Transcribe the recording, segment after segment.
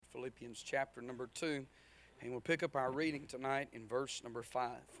Philippians chapter number 2. And we'll pick up our reading tonight in verse number 5.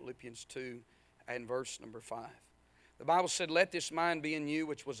 Philippians 2 and verse number 5. The Bible said, "Let this mind be in you,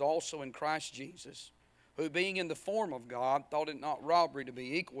 which was also in Christ Jesus, who being in the form of God, thought it not robbery to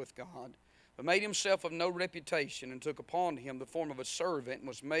be equal with God, but made himself of no reputation, and took upon him the form of a servant, and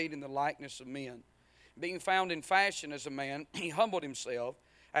was made in the likeness of men. Being found in fashion as a man, he humbled himself,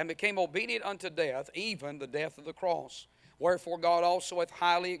 and became obedient unto death, even the death of the cross. Wherefore God also hath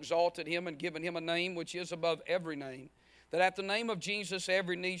highly exalted him, and given him a name which is above every name, that at the name of Jesus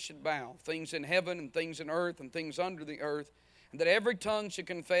every knee should bow, things in heaven and things in earth and things under the earth, and that every tongue should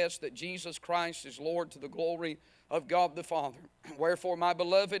confess that Jesus Christ is Lord, to the glory of God the Father. Wherefore, my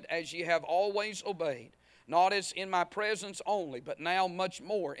beloved, as ye have always obeyed, not as in my presence only, but now much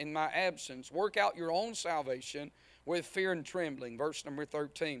more in my absence, work out your own salvation with fear and trembling." Verse number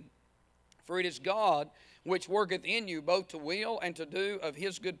 13. "For it is God which worketh in you both to will and to do of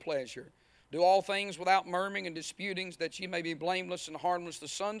his good pleasure. Do all things without murmuring and disputings, that ye may be blameless and harmless, the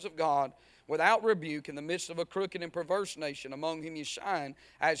sons of God, without rebuke, in the midst of a crooked and perverse nation, among whom ye shine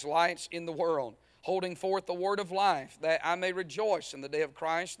as lights in the world, holding forth the word of life, that I may rejoice in the day of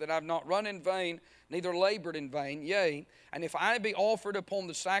Christ, that I have not run in vain, neither labored in vain. Yea, and if I be offered upon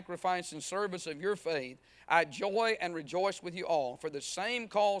the sacrifice and service of your faith, I joy and rejoice with you all. For the same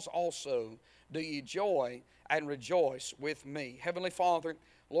cause also do ye joy and rejoice with me." Heavenly Father,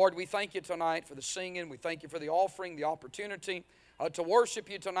 Lord, we thank you tonight for the singing. We thank you for the offering, the opportunity to worship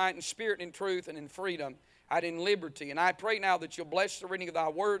you tonight in spirit and in truth and in freedom and in liberty. And I pray now that you'll bless the reading of thy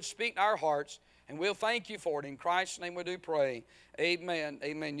word, speak to our hearts, and we'll thank you for it. In Christ's name we do pray. Amen.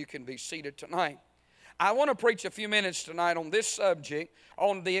 Amen. You can be seated tonight. I want to preach a few minutes tonight on this subject,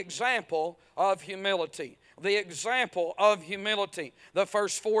 on the example of humility. The example of humility. The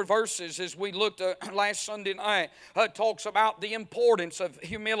first 4 verses, as we looked at last Sunday night, talks about the importance of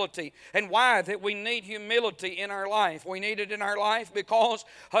humility and why that we need humility in our life. We need it in our life because,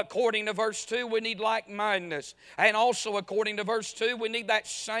 according to verse 2, we need like-mindedness. And also, according to verse 2, we need that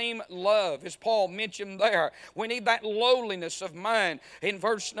same love, as Paul mentioned there. We need that lowliness of mind in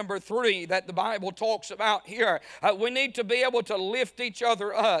verse number 3 that the Bible talks about here. We need to be able to lift each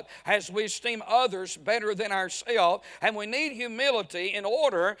other up as we esteem others better than ourselves, and we need humility in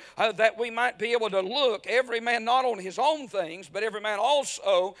order that we might be able to look every man not on his own things, but every man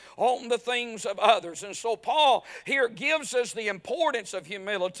also on the things of others. And so Paul here gives us the importance of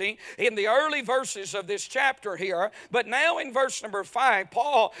humility in the early verses of this chapter here. But now in verse number 5,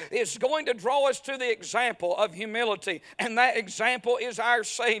 Paul is going to draw us to the example of humility, and that example is our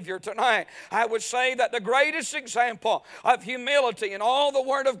Savior tonight. I would say that the greatest example of humility in all the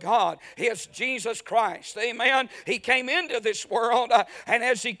Word of God is Jesus Christ. Amen. He came into this world, and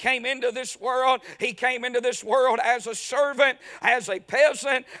as he came into this world, he came into this world as a servant, as a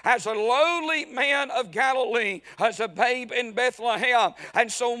peasant, as a lowly man of Galilee, as a babe in Bethlehem.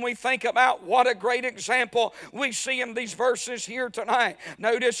 And so when we think about what a great example we see in these verses here tonight,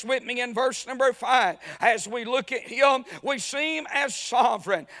 notice with me in verse number 5, as we look at him, we see him as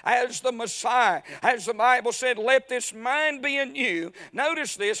sovereign, as the Messiah. As the Bible said, "Let this mind be in you."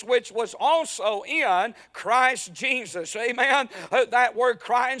 Notice this, which was also in Christ Jesus. Amen. That word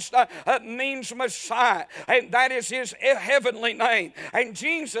Christ means Messiah, and that is his heavenly name. And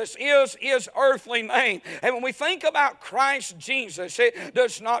Jesus is his earthly name. And when we think about Christ Jesus, it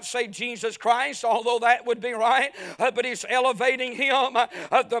does not say Jesus Christ, although that would be right, but he's elevating him,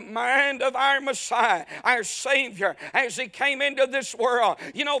 the mind of our Messiah, our Savior, as he came into this world.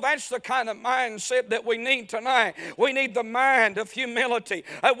 You know, that's the kind of mindset that we need tonight. We need the mind of humility.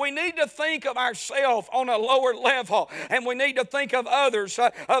 We need to think of ourselves on a lower level, and we need to think of others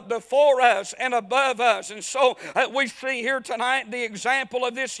before us and above us. And so we see here tonight the example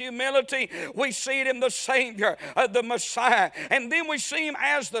of this humility. We see it in the Savior, the Messiah, and then we see him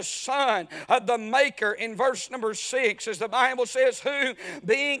as the Son of the Maker in verse number 6, as the Bible says, "Who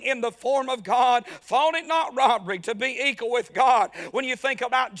being in the form of God, thought it not robbery to be equal with God." When you think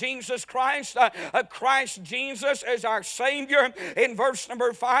about Jesus Christ, Christ Jesus as our Savior in verse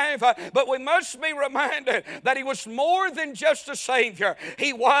number 5, but we must be reminded that he was more than just a Savior.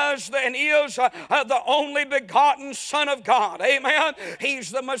 He was and is the only begotten Son of God. Amen.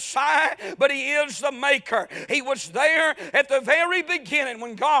 He's the Messiah, but he is the Maker. He was there at the very beginning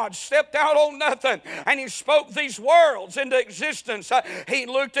when God stepped out on nothing and he spoke these worlds into existence. He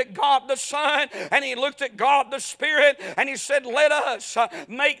looked at God the Son and he looked at God the Spirit and he said, "Let us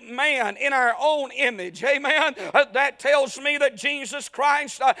make man in our own image." Amen. That tells me that Jesus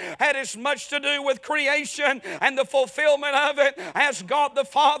Christ had as much to do with creation and the fulfillment of it as God the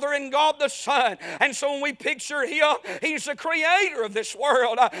Father and God the Son. And so when we picture Him, He's the creator of this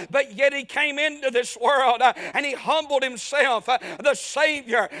world, but yet He came into this world and He humbled Himself, the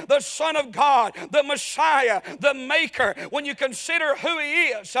Savior, the Son of God, the Messiah, the Maker. When you consider who He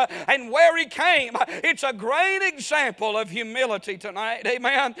is and where He came, it's a great example of humility tonight.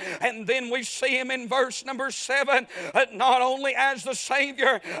 Amen. And then we see Him in verse number 7, not only as the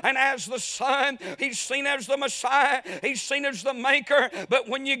Savior and as the Son, He's seen as the Messiah, He's seen as the Maker, but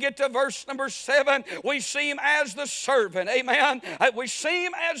when you get to verse number 7, we see Him as the servant. Amen. We see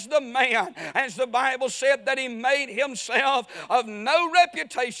Him as the man, as the Bible said that He made Himself of no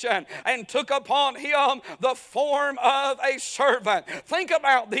reputation and took upon Him the form of a servant. Think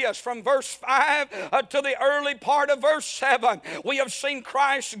about this from verse 5 to the early part of verse 7. We have seen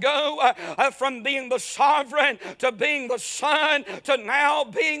Christ go from being the sovereign to being the Son to now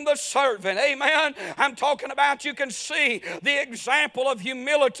being the servant. Amen. I'm talking about, you can see the example of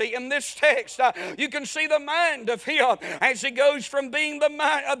humility in this text. You can see the mind of Him as He goes from being the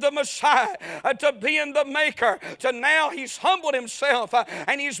Messiah to being the Maker to now He's humbled Himself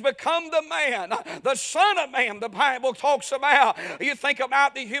and He's become the man, the Son of Man. The Bible talks about, you think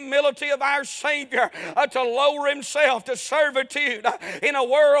about the humility of our Savior to lower Himself to servitude in a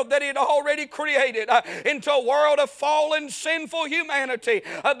world that He'd already created, into a world of fallen, sinful humanity.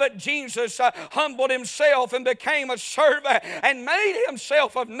 But Jesus humbled Himself and became a servant and made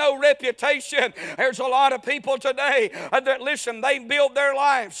Himself of no reputation. There's a lot of people today that, listen, they build their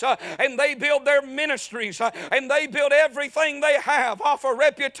lives and they build their ministries and they build everything they have off of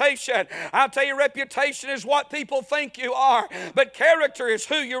reputation. I'll tell you, reputation is what people think you are, but character is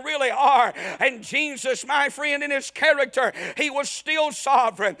who you really are. And Jesus, my friend, in His character, He was still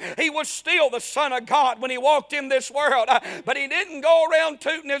sovereign. He was still the Son of God when He walked in this world, but He didn't go around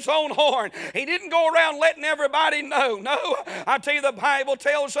tooting His own horn. He didn't go around letting everybody know. No, I tell you, the Bible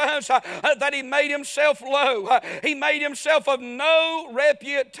tells us that He made Himself low. He made Himself of no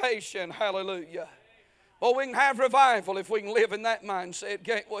reputation. Hallelujah. Well, we can have revival if we can live in that mindset,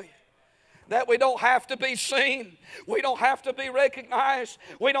 can't we? That we don't have to be seen. We don't have to be recognized.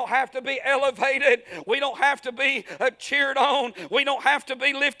 We don't have to be elevated. We don't have to be cheered on. We don't have to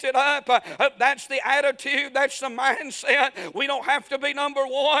be lifted up. That's the attitude. That's the mindset. We don't have to be number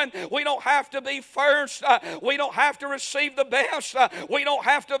one. We don't have to be first. We don't have to receive the best. We don't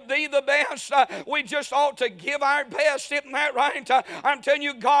have to be the best. We just ought to give our best. Isn't that right? I'm telling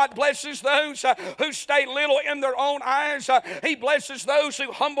you, God blesses those who stay little in their own eyes. He blesses those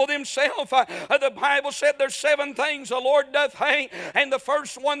who humble themselves. The Bible said there's 7 things the Lord doth hate, and the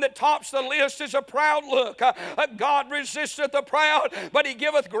first one that tops the list is a proud look. God resisteth the proud, but He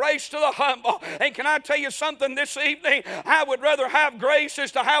giveth grace to the humble. And can I tell you something this evening? I would rather have grace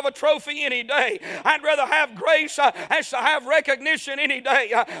as to have a trophy any day. I'd rather have grace as to have recognition any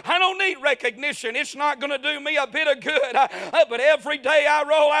day. I don't need recognition. It's not going to do me a bit of good. But every day I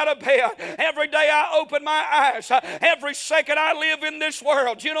roll out of bed, every day I open my eyes, every second I live in this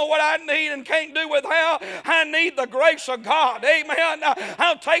world, you know what I need and can't do without? I need the grace of God. Amen.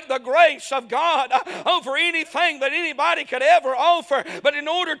 I'll take the grace of God over anything that anybody could ever offer. But in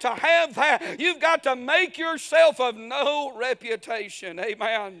order to have that, you've got to make yourself of no reputation.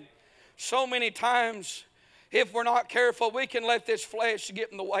 Amen. So many times, if we're not careful, we can let this flesh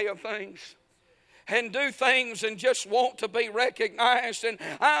get in the way of things and do things and just want to be recognized. And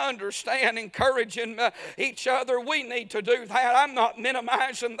I understand encouraging each other. We need to do that. I'm not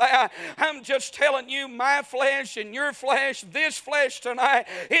minimizing that. I'm just telling you, my flesh and your flesh, this flesh tonight,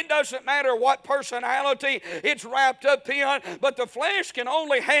 it doesn't matter what personality it's wrapped up in, but the flesh can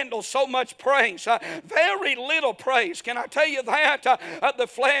only handle so much praise. Very little praise. Can I tell you that? The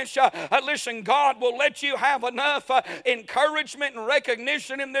flesh, listen, God will let you have enough encouragement and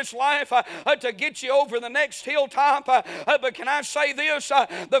recognition in this life to get you over the next hilltop. But can I say this?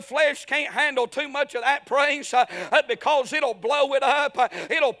 The flesh can't handle too much of that praise because it'll blow it up.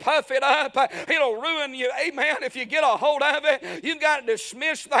 It'll puff it up. It'll ruin you. Amen. If you get a hold of it, you've got to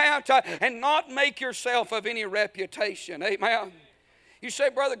dismiss that and not make yourself of any reputation. Amen. You say,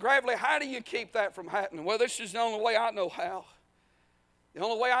 Brother Gravely, how do you keep that from happening? Well, this is the only way I know how. The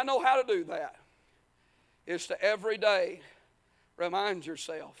only way I know how to do that is to every day remind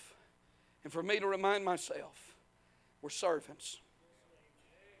yourself. And for me to remind myself, we're servants.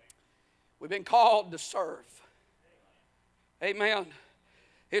 We've been called to serve. Amen.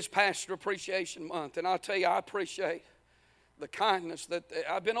 It's Pastor Appreciation Month, and I'll tell you, I appreciate the kindness that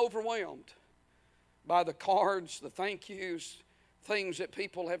I've been overwhelmed by the cards, the thank yous, things that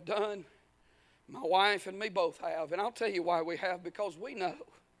people have done. My wife and me both have. And I'll tell you why we have, because we know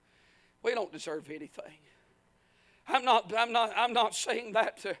We don't deserve anything. I'm not saying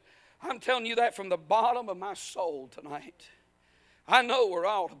that I'm telling you that from the bottom of my soul tonight. I know where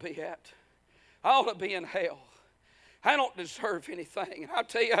I ought to be at. I ought to be in hell. I don't deserve anything. And I'll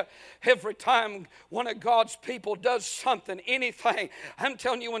tell you, every time one of God's people does something, anything, I'm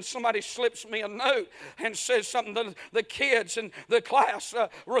telling you, when somebody slips me a note and says something, the kids in the class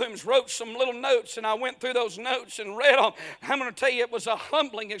rooms wrote some little notes, and I went through those notes and read them. I'm going to tell you, it was a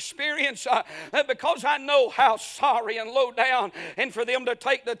humbling experience because I know how sorry and low down, and for them to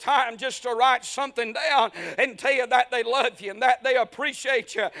take the time just to write something down and tell you that they love you and that they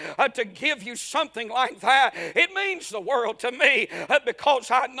appreciate you, to give you something like that, it means the world to me, because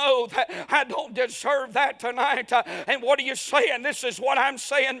I know that I don't deserve that tonight. And what are you saying? This is what I'm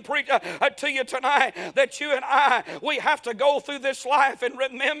saying to you tonight, that you and I, we have to go through this life and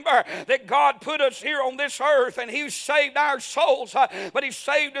remember that God put us here on this earth and He saved our souls, but He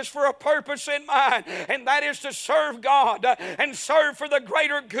saved us for a purpose in mind, and that is to serve God and serve for the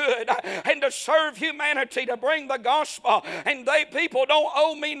greater good and to serve humanity, to bring the gospel. And people don't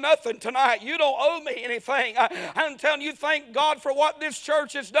owe me nothing tonight. You don't owe me anything. I'm telling you, thank God for what this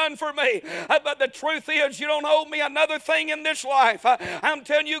church has done for me. But the truth is, you don't owe me another thing in this life. I'm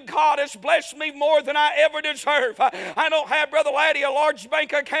telling you, God has blessed me more than I ever deserve. I don't have, Brother Laddie, a large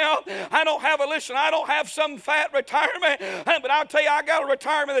bank account. I don't have some fat retirement. But I'll tell you, I got a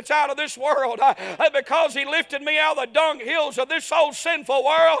retirement that's out of this world, because He lifted me out of the dunghills of this old sinful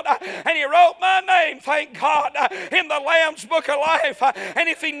world, and He wrote my name, thank God, in the Lamb's Book of Life. And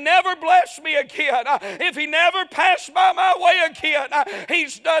if He never blessed me again, if He never passed by my way again,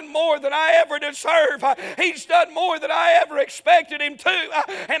 He's done more than I ever deserve. He's done more than I ever expected Him to,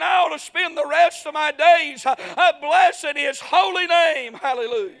 and I ought to spend the rest of my days blessing His holy name.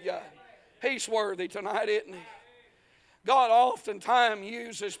 Hallelujah. He's worthy tonight, isn't He? God oftentimes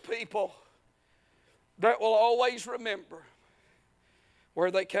uses people that will always remember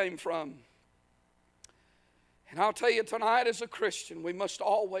where they came from. And I'll tell you tonight, as a Christian, we must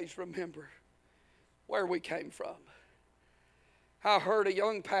always remember where we came from. I heard a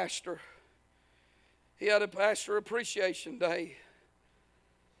young pastor, he had a pastor appreciation day,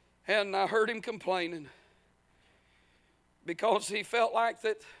 and I heard him complaining because he felt like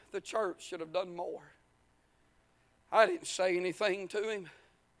that the church should have done more. I didn't say anything to him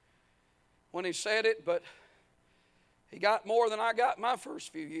when he said it, but he got more than I got my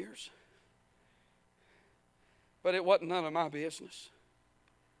first few years. But it wasn't none of my business.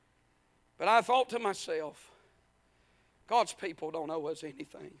 But I thought to myself, God's people don't owe us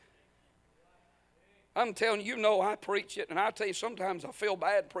anything. I'm telling you, I preach it, and I tell you, sometimes I feel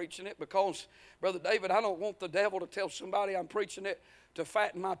bad preaching it because, Brother David, I don't want the devil to tell somebody I'm preaching it to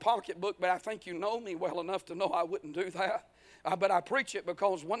fatten my pocketbook, but I think you know me well enough to know I wouldn't do that. But I preach it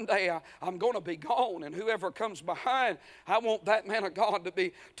because one day I'm going to be gone, and whoever comes behind, I want that man of God to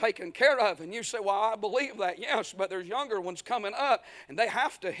be taken care of. And you say, well, I believe that, yes, but there's younger ones coming up, and they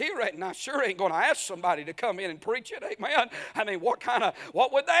have to hear it, and I sure ain't going to ask somebody to come in and preach it, amen? I mean, what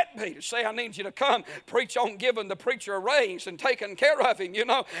would that be? To say I need you to come preach on giving the preacher a raise and taking care of him,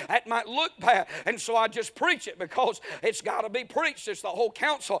 that might look bad. And so I just preach it because it's got to be preached. It's the whole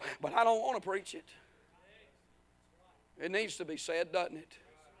counsel, but I don't want to preach it. It needs to be said, doesn't it?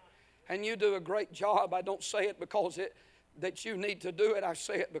 And you do a great job. I don't say it because that you need to do it. I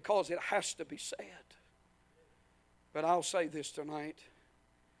say it because it has to be said. But I'll say this tonight,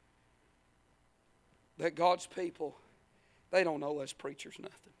 that God's people, they don't owe us preachers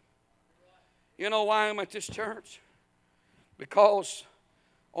nothing. You know why I'm at this church? Because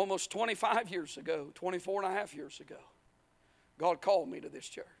almost 25 years ago, 24 and a half years ago, God called me to this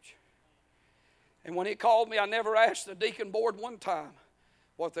church. And when He called me, I never asked the deacon board one time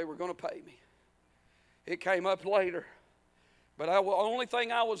what they were going to pay me. It came up later. But the only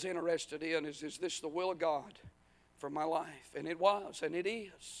thing I was interested in is this the will of God for my life? And it was, and it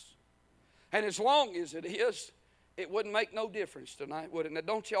is. And as long as it is, it wouldn't make no difference tonight, would it? Now,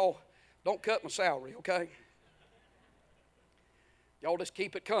 don't cut my salary, okay? Y'all just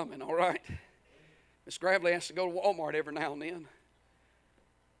keep it coming, all right? Miss Gravely has to go to Walmart every now and then.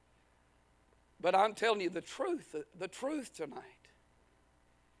 But I'm telling you the truth tonight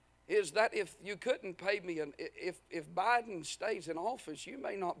is that if you couldn't pay me, if Biden stays in office, you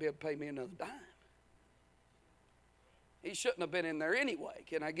may not be able to pay me another dime. He shouldn't have been in there anyway.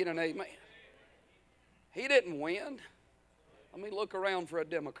 Can I get an amen? He didn't win. Let me look around for a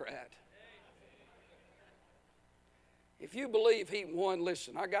Democrat. If you believe he won,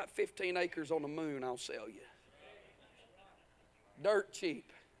 listen, I got 15 acres on the moon, I'll sell you. Dirt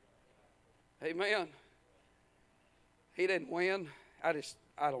cheap. Amen. He didn't win. I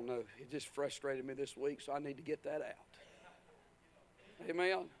I don't know. It just frustrated me this week, so I need to get that out.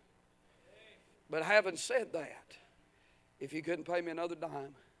 Amen. But having said that, if you couldn't pay me another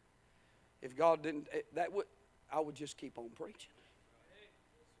dime, if God didn't, I would just keep on preaching.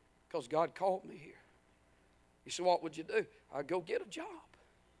 Because God called me here. You say, what would you do? I'd go get a job.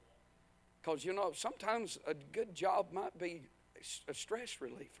 Because, sometimes a good job might be a stress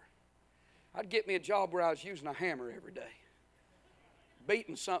reliever. I'd get me a job where I was using a hammer every day.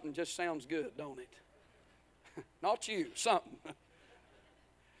 Beating something just sounds good, don't it? Not you, something.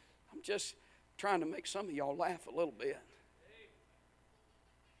 I'm just trying to make some of y'all laugh a little bit.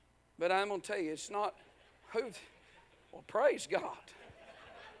 But I'm going to tell you, it's not well, praise God.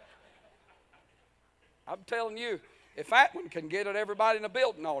 I'm telling you, if that one can get it, everybody in the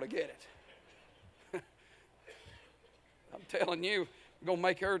building ought to get it. I'm telling you, we're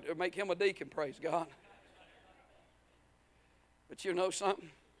going to make him a deacon, praise God. But you know something?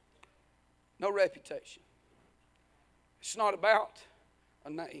 No reputation. It's not about a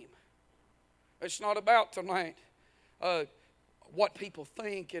name. It's not about tonight what people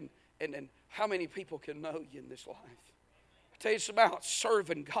think and how many people can know you in this life. I tell you, it's about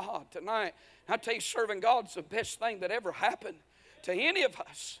serving God tonight. I tell you, serving God's the best thing that ever happened to any of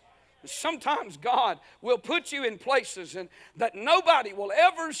us. Sometimes God will put you in places and that nobody will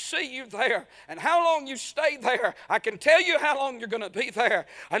ever see you there. And how long you stay there, I can tell you how long you're going to be there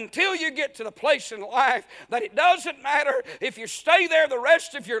until you get to the place in life that it doesn't matter if you stay there the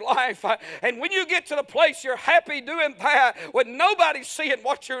rest of your life. And when you get to the place you're happy doing that with nobody seeing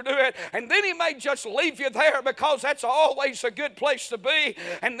what you're doing, and then He may just leave you there because that's always a good place to be.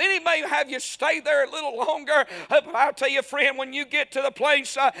 And then He may have you stay there a little longer. But I'll tell you, friend, when you get to the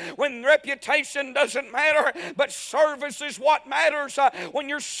place when reputation doesn't matter, but service is what matters. When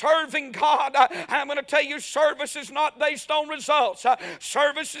you're serving God, I'm going to tell you, service is not based on results.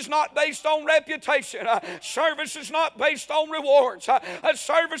 Service is not based on reputation. Service is not based on rewards.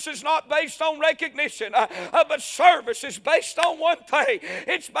 Service is not based on recognition. But service is based on one thing.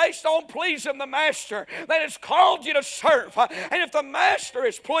 It's based on pleasing the Master that has called you to serve. And if the Master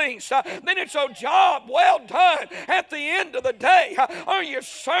is pleased, then it's a job well done. At the end of the day, are you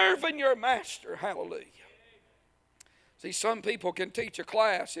serving your Master? Hallelujah. See, some people can teach a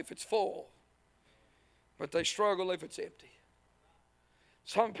class if it's full, but they struggle if it's empty.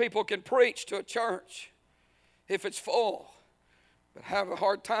 Some people can preach to a church if it's full, but have a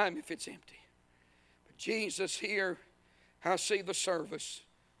hard time if it's empty. But Jesus here, I see the service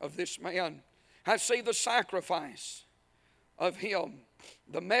of this man. I see the sacrifice of him.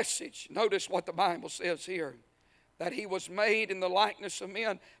 The message. Notice what the Bible says here. That he was made in the likeness of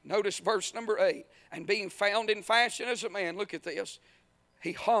men. Notice verse number 8. And being found in fashion as a man, look at this,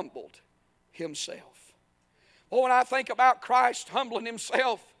 he humbled himself. Well, when I think about Christ humbling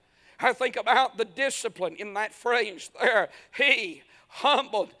himself, I think about the discipline in that phrase there. He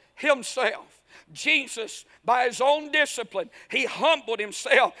humbled himself. Jesus, by his own discipline, he humbled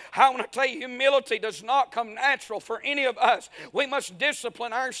himself. I want to tell you, humility does not come natural for any of us. We must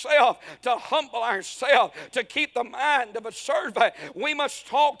discipline ourselves to humble ourselves, to keep the mind of a servant. We must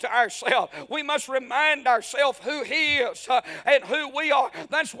talk to ourselves. We must remind ourselves who he is and who we are.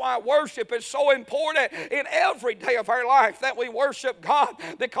 That's why worship is so important in every day of our life, that we worship God,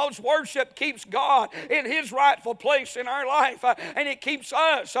 because worship keeps God in his rightful place in our life, and it keeps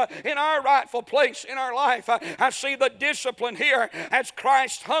us in our rightful place in our life. I see the discipline here as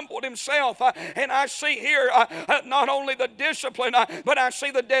Christ humbled himself, and I see here not only the discipline, but I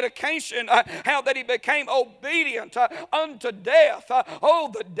see the dedication, how that he became obedient unto death.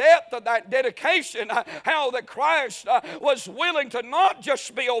 Oh, the depth of that dedication, how that Christ was willing to not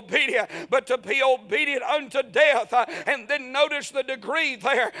just be obedient, but to be obedient unto death. And then notice the degree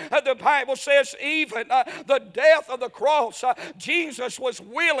there. The Bible says even the death of the cross, Jesus was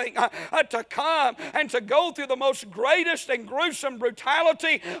willing to come and to go through the most greatest and gruesome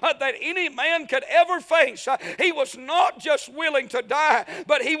brutality that any man could ever face. He was not just willing to die,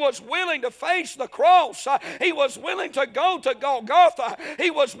 but he was willing to face the cross. He was willing to go to Golgotha. He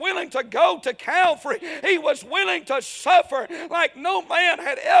was willing to go to Calvary. He was willing to suffer like no man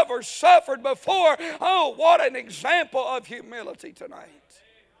had ever suffered before. Oh, what an example of humility tonight.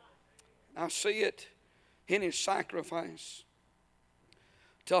 I see it in his sacrifice.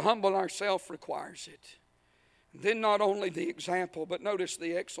 To humble ourselves requires it. Then not only the example, but notice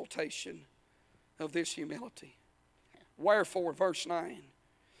the exaltation of this humility. Wherefore, verse 9,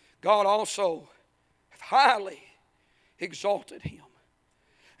 God also hath highly exalted him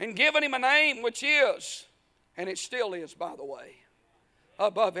and given him a name which is, and it still is, by the way,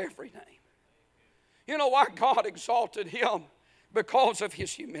 above every name. You know why God exalted him? because of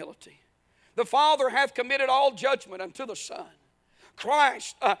his humility. The Father hath committed all judgment unto the Son.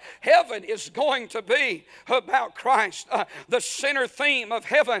 Christ, heaven is going to be about Christ. The center theme of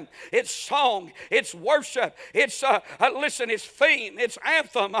heaven, its song, its worship, its its theme, its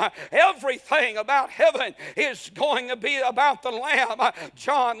anthem, everything about heaven is going to be about the Lamb.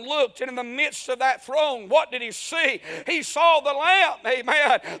 John looked, and in the midst of that throne, what did he see? He saw the Lamb,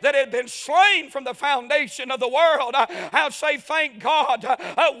 amen, that had been slain from the foundation of the world. I'll say, thank God,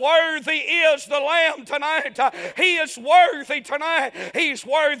 worthy is the Lamb tonight. He is worthy tonight. He's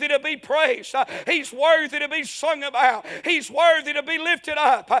worthy to be praised. He's worthy to be sung about. He's worthy to be lifted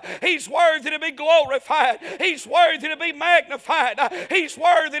up. He's worthy to be glorified. He's worthy to be magnified. He's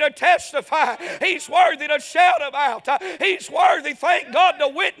worthy to testify. He's worthy to shout about. He's worthy, thank God, to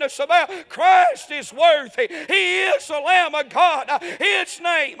witness about. Christ is worthy. He is the Lamb of God. His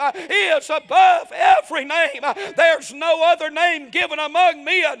name is above every name. There's no other name given among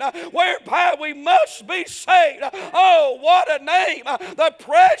men whereby we must be saved. Oh, what a name! The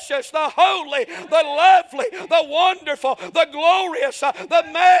precious, the holy, the lovely, the wonderful, the glorious, the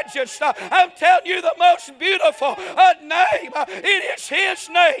majesty. I'm telling you, the most beautiful name. It is His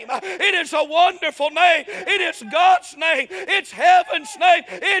name. It is a wonderful name. It is God's name. It's heaven's name.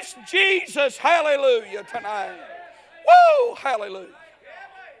 It's Jesus. Hallelujah tonight. Woo! Hallelujah.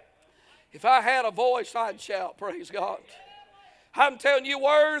 If I had a voice, I'd shout, praise God. I'm telling you,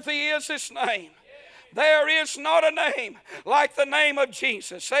 worthy is His name. There is not a name like the name of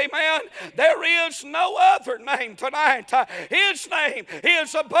Jesus. Amen. There is no other name tonight. His name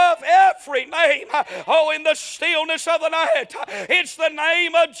is above every name. Oh, in the stillness of the night, it's the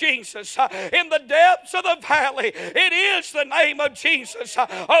name of Jesus. In the depths of the valley, it is the name of Jesus.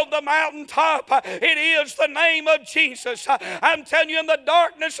 On the mountaintop, it is the name of Jesus. I'm telling you, in the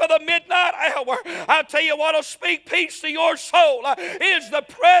darkness of the midnight hour, I'll tell you what will speak peace to your soul is the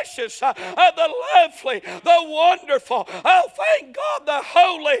precious, the lovely, the wonderful, oh thank God, the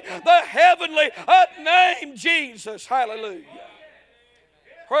holy, the heavenly name Jesus. Hallelujah.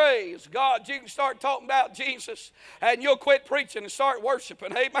 Praise God. You can start talking about Jesus and you'll quit preaching and start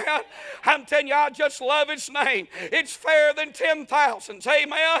worshiping. Amen. I'm telling you, I just love His name. It's fairer than 10,000s.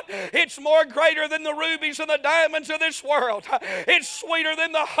 Amen. It's more greater than the rubies and the diamonds of this world. It's sweeter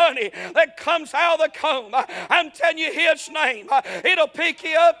than the honey that comes out of the comb. I'm telling you, His name, it'll pick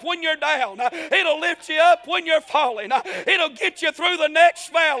you up when you're down. It'll lift you up when you're falling. It'll get you through the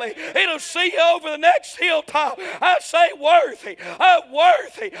next valley. It'll see you over the next hilltop. I say worthy,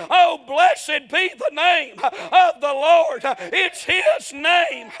 worthy. Oh, blessed be the name of the Lord. It's His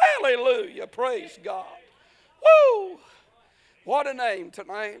name. Hallelujah. Praise God. Woo! What a name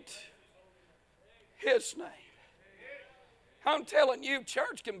tonight. His name. I'm telling you,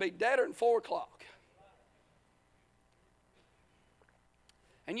 church can be deader than 4 o'clock.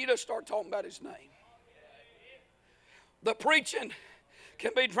 And you just start talking about His name. The preaching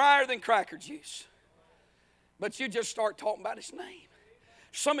can be drier than cracker juice. But you just start talking about His name.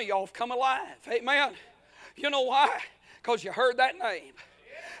 Some of y'all have come alive. Amen. You know why? Because you heard that name.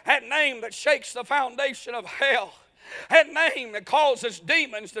 That name that shakes the foundation of hell. That name that causes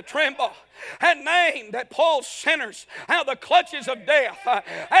demons to tremble. That name that pulls sinners out of the clutches of death.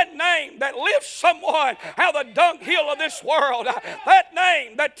 That name that lifts someone out of the dunghill of this world. That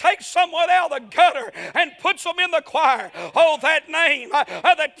name that takes someone out of the gutter and puts them in the choir. Oh, that name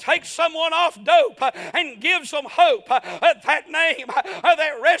that takes someone off dope and gives them hope. That name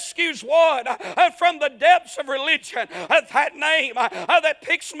that rescues one from the depths of religion. That name that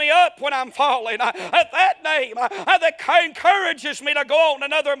picks me up when I'm falling. That name that encourages me to go on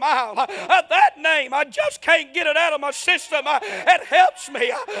another mile. That name, I just can't get it out of my system. It helps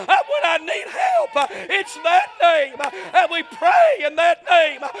me when I need help. It's that name that we pray in that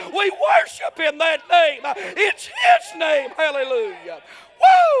name. We worship in that name. It's His name. Hallelujah.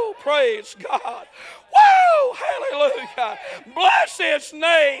 Woo! Praise God. Woo! Hallelujah. Bless His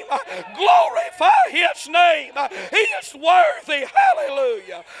name. Glorify His name. He is worthy.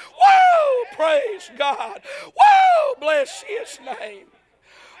 Hallelujah. Woo! Praise God. Woo! Bless His name.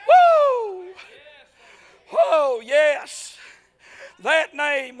 Woo! Oh, yes. That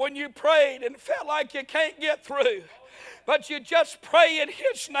name, when you prayed and felt like you can't get through, but you just pray in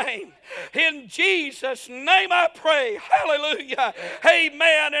His name. In Jesus' name I pray. Hallelujah.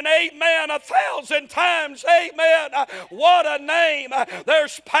 Amen and amen 1,000 times. Amen. What a name.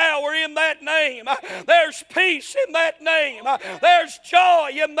 There's power in that name. There's peace in that name. There's joy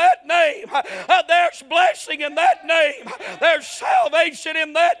in that name. There's blessing in that name. There's salvation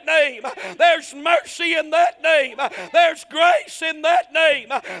in that name. There's mercy in that name. There's grace in that name.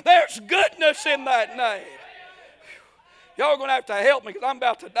 There's goodness in that name. Y'all are going to have to help me because I'm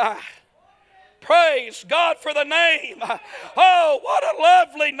about to die. Praise God for the name. Oh, what a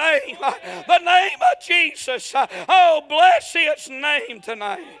lovely name. The name of Jesus. Oh, bless His name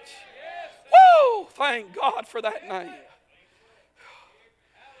tonight. Woo! Thank God for that name.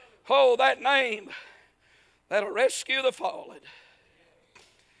 Oh, that name that'll rescue the fallen.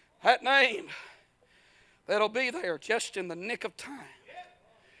 That name that'll be there just in the nick of time.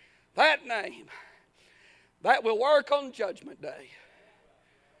 That name that will work on Judgment Day.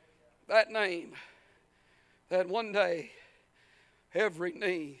 That name that one day every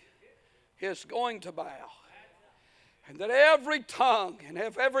knee is going to bow. And that every tongue and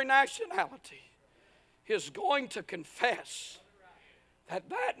every nationality is going to confess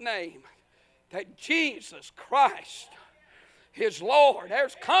that name, that Jesus Christ is Lord.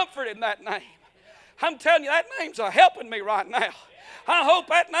 There's comfort in that name. I'm telling you, that name's helping me right now. I hope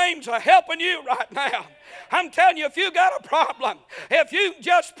that name's helping you right now. I'm telling you, if you got a problem, if you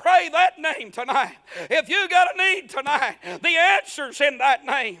just pray that name tonight, if you got a need tonight, the answer's in that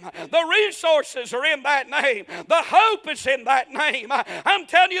name. The resources are in that name. The hope is in that name. I'm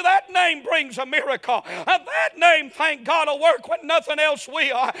telling you, that name brings a miracle. That name, thank God, will work when nothing else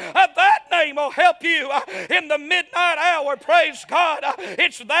will. That name will help you in the midnight hour. Praise God.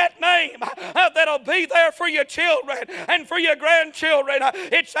 It's that name that'll be there for your children and for your grandchildren.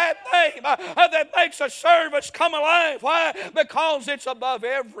 It's that name that makes a service come alive. Why? Because it's above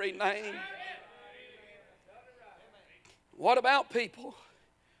every name. What about people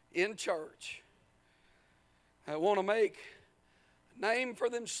in church that want to make a name for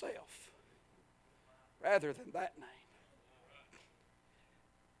themselves rather than that name?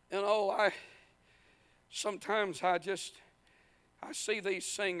 You know, sometimes I see these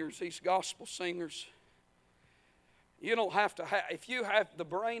singers, these gospel singers. You don't have to have, if you have the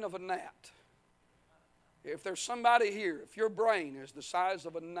brain of a gnat, if there's somebody here, if your brain is the size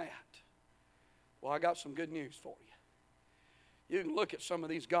of a gnat, well, I got some good news for you. You can look at some of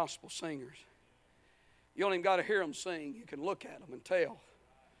these gospel singers. You don't even got to hear them sing. You can look at them and tell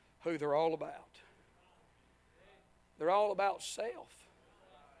who they're all about. They're all about self.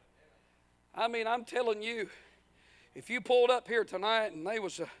 I mean, I'm telling you, if you pulled up here tonight and there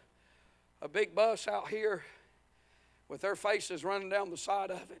was a big bus out here with their faces running down the side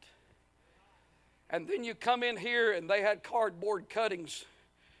of it, and then you come in here and they had cardboard cuttings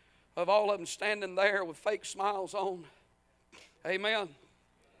of all of them standing there with fake smiles on. Amen.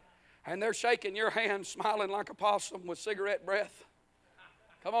 And they're shaking your hand, smiling like a possum with cigarette breath.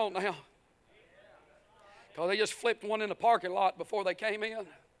 Come on now. Because they just flipped one in the parking lot before they came in.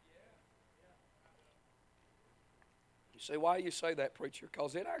 You say, why do you say that, preacher?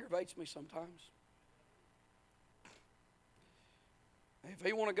 Because it aggravates me sometimes. If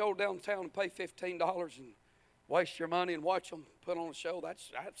you want to go downtown and pay $15 and waste your money and watch them put on a show,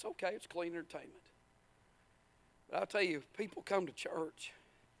 that's okay. It's clean entertainment. But I'll tell you, people come to church.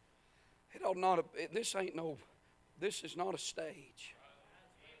 This is not a stage.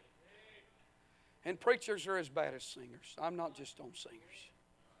 And preachers are as bad as singers. I'm not just on singers.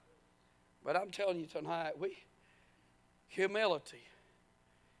 But I'm telling you tonight, humility,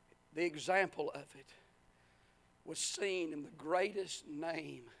 the example of it, was seen in the greatest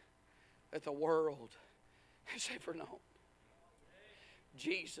name that the world has ever known.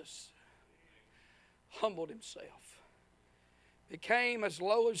 Jesus humbled himself, became as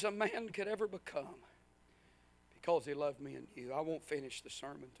low as a man could ever become because he loved me and you. I won't finish the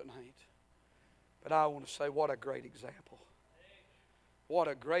sermon tonight, but I want to say what a great example. What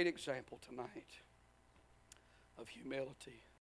a great example tonight of humility.